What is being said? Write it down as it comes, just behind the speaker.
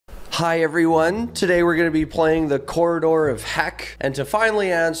Hi everyone, today we're going to be playing the Corridor of Heck, and to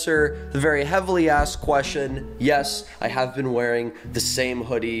finally answer the very heavily asked question, yes, I have been wearing the same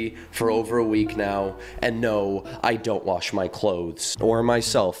hoodie for over a week now, and no, I don't wash my clothes, or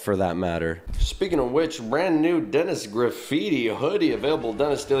myself for that matter. Speaking of which, brand new Denis graffiti hoodie available at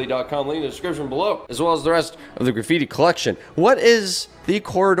DenisDaily.com, link in the description below, as well as the rest of the graffiti collection. What is the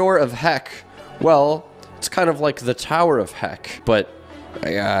Corridor of Heck? Well, it's kind of like the Tower of Heck, but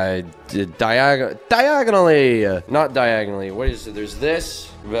diagonally, not diagonally. What is it? There's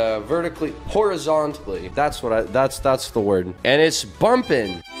this vertically, horizontally. That's what that's the word. And it's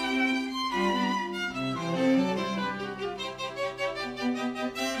bumping.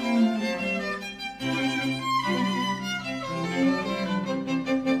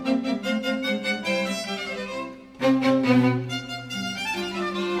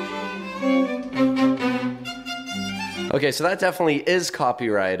 Okay, so that definitely is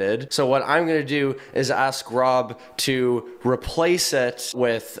copyrighted. So what I'm gonna do is ask Rob to replace it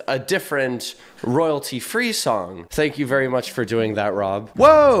with a different royalty-free song. Thank you very much for doing that, Rob.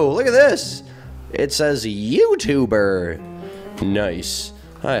 Whoa, look at this. It says YouTuber. Nice.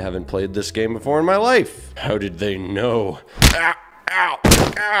 I haven't played this game before in my life. How did they know? Ow, ow,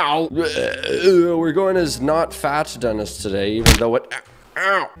 ow. We're going as not fat Denis today, even though it...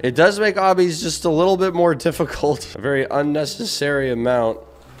 Ow. It does make obbies just a little bit more difficult. A very unnecessary amount.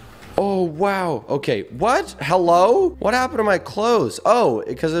 Oh, wow. Okay, what? Hello? What happened to my clothes? Oh,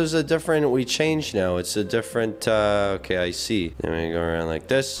 because there's a different... We changed now. It's a different... okay, I see. Then we go around like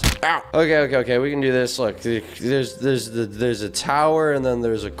this. Ow. Okay. We can do this. Look, there's a tower and then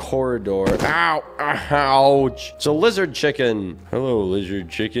there's a corridor. Ow. Ouch. It's a lizard chicken. Hello, lizard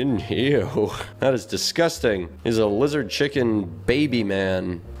chicken. Ew. That is disgusting. He's a lizard chicken baby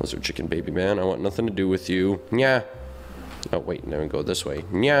man. Lizard chicken baby man. I want nothing to do with you. Yeah. Oh, wait, now we go this way.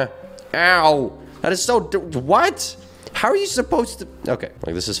 Yeah. Ow! That is so... What? How are you supposed to... Okay,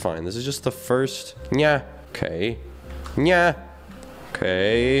 like, this is fine. This is just the first... Yeah. Okay. Yeah.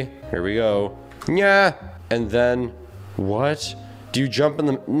 Okay. Here we go. Yeah. And then... What? Do you jump in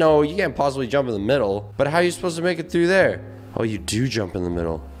the... No, you can't possibly jump in the middle. But how are you supposed to make it through there? Oh, you do jump in the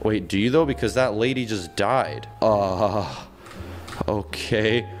middle. Wait, do you, though? Because that lady just died.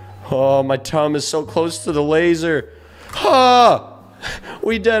 Okay. Oh, my tongue is so close to the laser. Ha!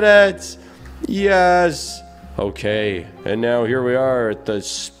 We did it! Yes! Okay, and now here we are at the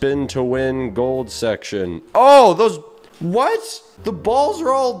spin to win gold section. Oh, those... What? The balls are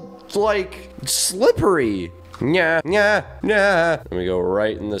all, like, slippery. Yeah. Let me go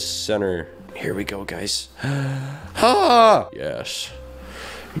right in the center. Here we go, guys. Ha!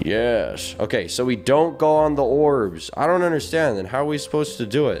 Yes. Okay, so we don't go on the orbs. I don't understand, then how are we supposed to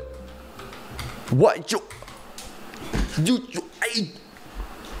do it? What?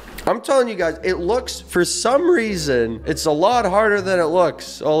 I'm telling you guys, it looks, for some reason, it's a lot harder than it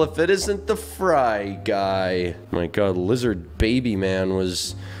looks. Well, if it isn't the fry guy. My god, lizard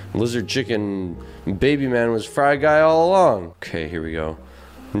chicken baby man was fry guy all along. Okay, here we go.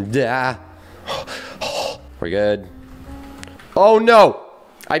 We're good. Oh no!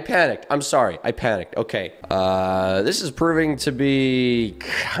 I panicked. I'm sorry. I panicked. Okay. This is proving to be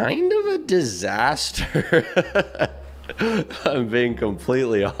kind of a disaster. I'm being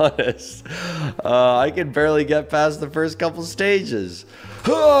completely honest. I can barely get past the first couple stages.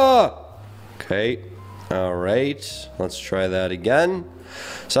 Okay. All right. Let's try that again.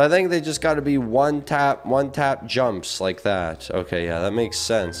 So I think they just got to be one tap jumps like that. Okay, yeah, that makes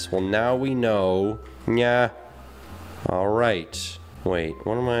sense. Well, now we know. Yeah. All right. Wait,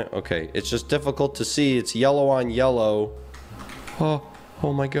 what am I? Okay, it's just difficult to see. It's yellow on yellow. Oh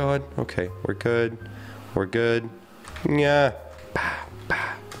my god. Okay, we're good. Yeah.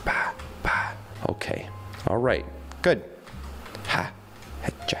 Okay. All right. Good.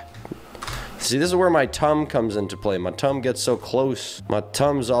 See, this is where my tum comes into play. My tum gets so close. My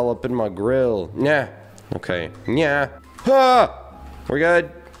tum's all up in my grill. Yeah. Okay. Yeah. We're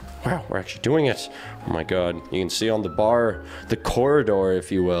good. Wow, we're actually doing it. Oh my god. You can see on the bar, the corridor,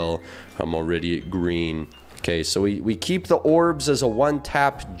 if you will. I'm already at green. Okay, so we keep the orbs as a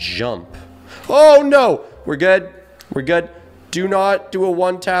one-tap jump. Oh no! We're good. Do not do a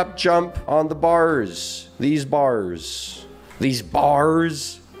one-tap jump on the bars. These bars.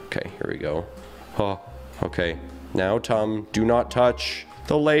 Okay, here we go. Okay. Now, Tom, do not touch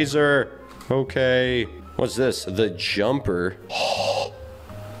the laser. Okay. What's this? The jumper.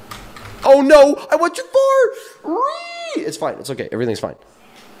 Oh no! I went too far! It's fine. It's okay. Everything's fine.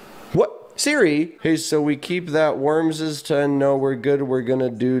 What? Siri. Hey, so we keep that worms is 10. No, we're good. We're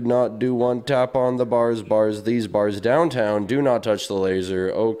gonna not do one tap on the bars. These bars downtown. Do not touch the laser.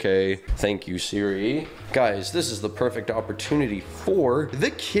 Okay. Thank you, Siri. Guys, this is the perfect opportunity for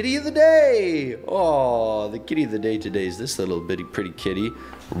the kitty of the day. Oh, the kitty of the day today is this little bitty pretty kitty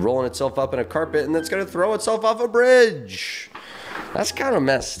rolling itself up in a carpet and that's gonna throw itself off a bridge. That's kind of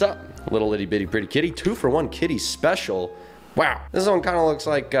messed up. Little itty bitty pretty kitty. 2-for-1 kitty special. Wow. This one kind of looks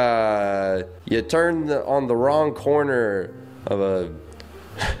like you turned on the wrong corner of a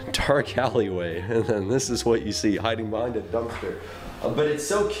dark alleyway. And then this is what you see hiding behind a dumpster. But it's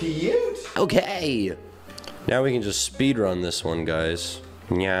so cute. Okay. Now we can just speed run this one, guys.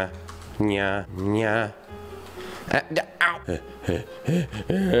 Nya. Nya. Nya.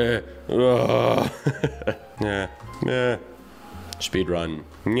 Yeah. Speed run.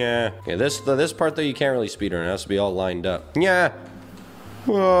 Yeah. Okay, this part though you can't really speed run. It has to be all lined up. Yeah.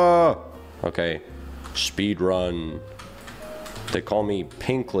 Whoa. Okay. Speed run. They call me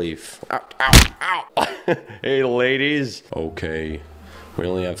Pink Leaf. Ow, ow, ow. Hey ladies. Okay. We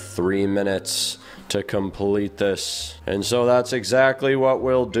only have 3 minutes to complete this. And so that's exactly what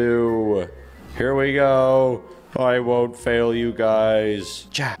we'll do. Here we go. I won't fail you guys.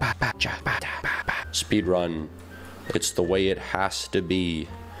 Speed run. It's the way it has to be.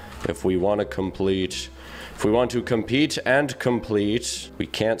 If we want to complete, if we want to compete and complete, we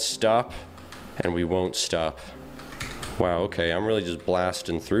can't stop and we won't stop. Wow, okay, I'm really just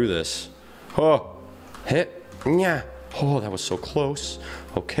blasting through this. Oh, hit, yeah. Oh, that was so close.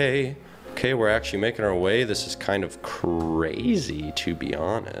 Okay, we're actually making our way. This is kind of crazy, to be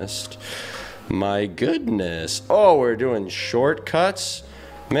honest. My goodness. Oh, we're doing shortcuts?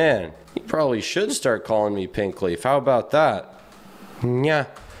 Man, you probably should start calling me Pink Leaf. How about that? Yeah.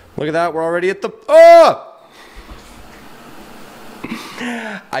 Look at that. We're already at the... Oh!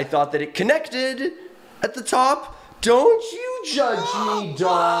 I thought that it connected at the top. Don't you judge me,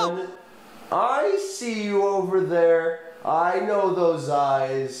 Don. I see you over there. I know those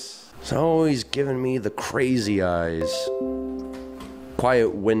eyes. It's always giving me the crazy eyes.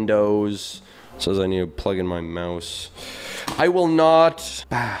 Quiet windows. Says I need to plug in my mouse. I will not.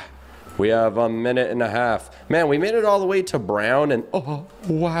 We have 1.5 minutes. Man, we made it all the way to brown and oh,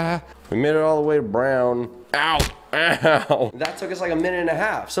 wow. We made it all the way to brown. Ow, ow. That took us like 1.5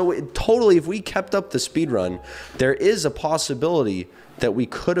 minutes. So totally, if we kept up the speed run, there is a possibility that we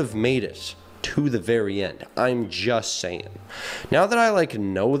could have made it to the very end. I'm just saying. Now that I like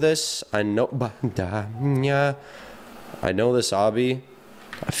know this, I know this obby.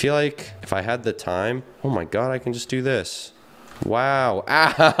 I feel like if I had the time, oh my god, I can just do this. Wow.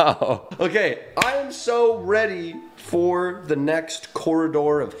 Ow. Okay, I am so ready for the next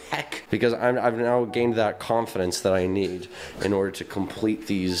corridor of heck because I've now gained that confidence that I need in order to complete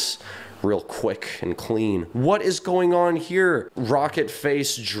these real quick and clean. What is going on here? Rocket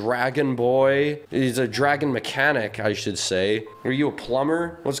face dragon boy. He's a dragon mechanic, I should say. Are you a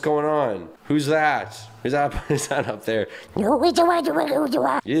plumber? What's going on? Who's that? Is that up there?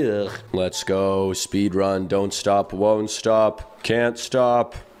 Ugh. Let's go. Speed run. Don't stop. Won't stop. Can't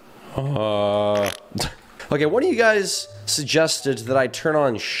stop. Okay, one of you guys suggested that I turn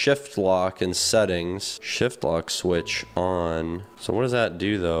on shift lock in settings. Shift lock switch on. So what does that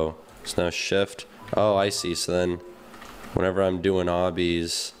do though? It's now shift. Oh, I see. So then whenever I'm doing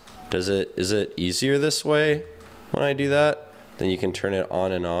obbies, is it easier this way when I do that? Then you can turn it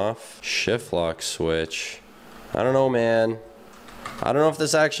on and off. Shift lock switch. I don't know, man. I don't know if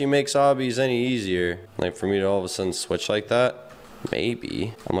this actually makes obbies any easier. Like for me to all of a sudden switch like that.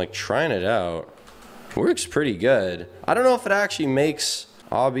 Maybe. I'm like trying it out. Works pretty good. I don't know if it actually makes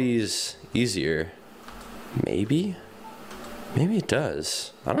obbies easier. Maybe? Maybe it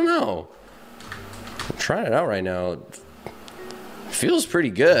does. I don't know. I'm trying it out right now. It feels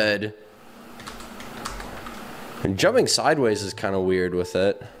pretty good. And jumping sideways is kind of weird with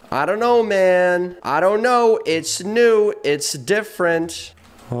it. I don't know, man. I don't know. It's new. It's different.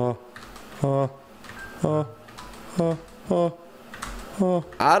 I don't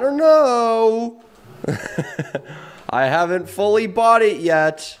know. I haven't fully bought it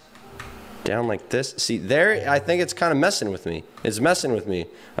yet. Down like this. See, there, I think it's kind of messing with me. It's messing with me.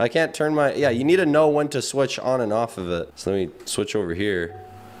 I can't turn my... Yeah, you need to know when to switch on and off of it. So let me switch over here.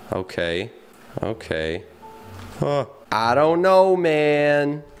 Okay. Okay. I don't know,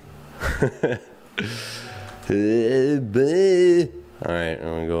 man. Alright, I'm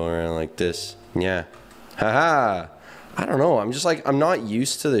gonna go around like this. Yeah. Haha. I don't know. I'm just like, I'm not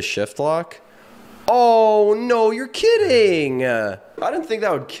used to the shift lock. Oh, no, you're kidding. I didn't think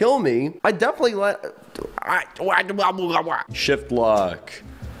that would kill me. I definitely let... Shift lock.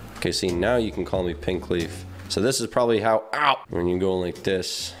 Okay, see, now you can call me Pink Leaf. So this is probably how, ow, when you go like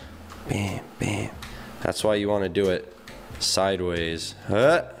this. Bam, bam. That's why you want to do it sideways.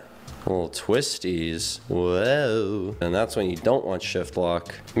 Huh? Little twisties. Whoa. And that's when you don't want shift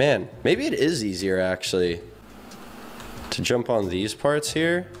lock. Man, maybe it is easier actually to jump on these parts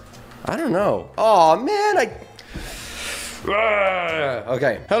here. I don't know. Oh man,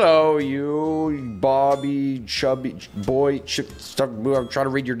 okay. Hello, you Bobby Chubby Boy. I'm trying to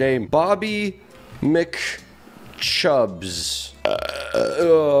read your name. Bobby McChubbs.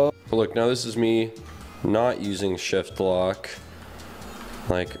 Look, now this is me not using shift lock.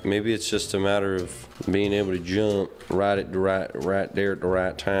 Like, maybe it's just a matter of being able to jump right at the right there at the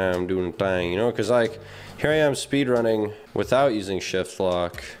right time, doing the thing, you know? Because, like, here I am speedrunning without using shift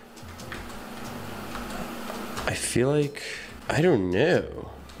lock. I feel like, I don't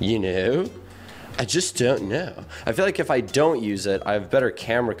know, you know? I just don't know. I feel like if I don't use it, I have better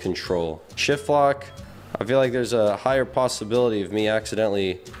camera control. Shift lock, I feel like there's a higher possibility of me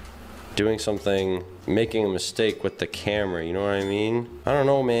accidentally doing something, making a mistake with the camera, you know what I mean? I don't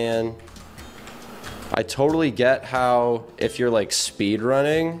know, man. I totally get how if you're like speed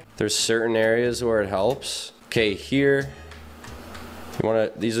running, there's certain areas where it helps. Okay, here, you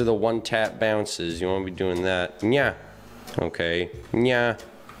wanna, these are the one tap bounces. You wanna be doing that. Nya. Okay. Nya.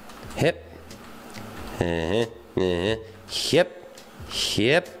 Hip. Hip.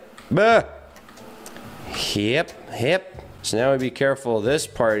 Hip. Bah. Hip. Hip. So now we be careful of this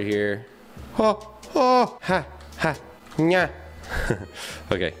part here. Oh, oh, ha, ha, nya.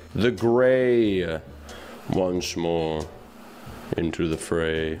 Okay, the gray. Once more into the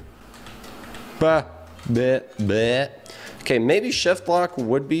fray. Bah, bit, bit. Okay, maybe shift lock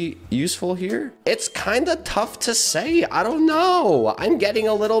would be useful here. It's kind of tough to say. I don't know. I'm getting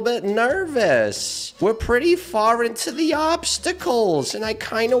a little bit nervous. We're pretty far into the obstacles, and I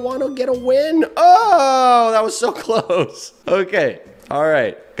kind of want to get a win. Oh, that was so close. Okay. All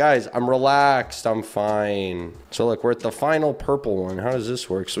right, guys, I'm relaxed. I'm fine. So look, we're at the final purple one. How does this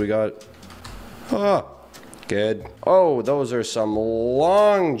work? So we got, huh, good. Oh, those are some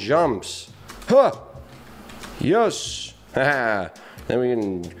long jumps. Huh, yes. Haha, then we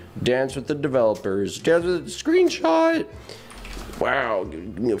can dance with the developers. Dance with the screenshot. Wow,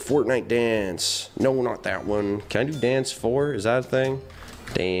 give me a Fortnite dance. No, not that one. Can I do dance 4? Is that a thing?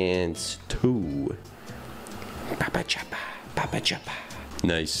 Dance 2. Papa chapa, papa chapa.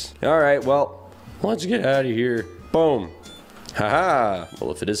 Nice. All right, well, let's get out of here. Boom. Haha.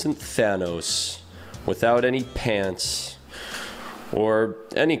 Well, if it isn't Thanos without any pants, or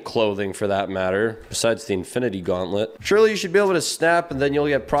any clothing for that matter, besides the Infinity Gauntlet. Surely you should be able to snap and then you'll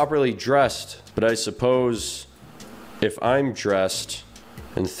get properly dressed. But I suppose if I'm dressed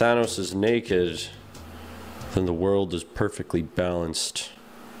and Thanos is naked, then the world is perfectly balanced,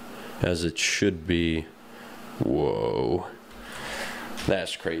 as it should be. Whoa.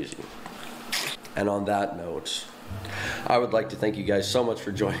 That's crazy. And on that note, I would like to thank you guys so much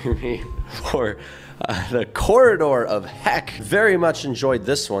for joining me for the Corridor of Heck. Very much enjoyed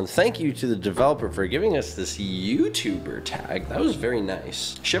this one. Thank you to the developer for giving us this YouTuber tag. That was very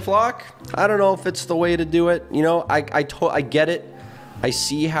nice. Shift lock, I don't know if it's the way to do it. You know, I get it. I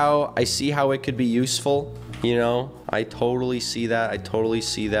see how it could be useful. You know, I totally see that. I totally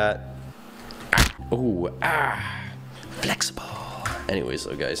see that. Ooh, flexible. Anyways,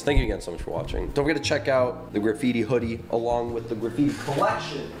 though, guys, thank you again so much for watching. Don't forget to check out the graffiti hoodie along with the graffiti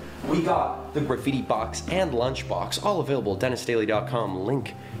collection. We got the graffiti box and lunch box, all available at DenisDaily.com.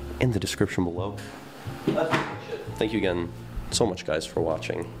 Link in the description below. Thank you again so much, guys, for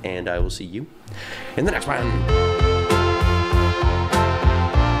watching, and I will see you in the next one.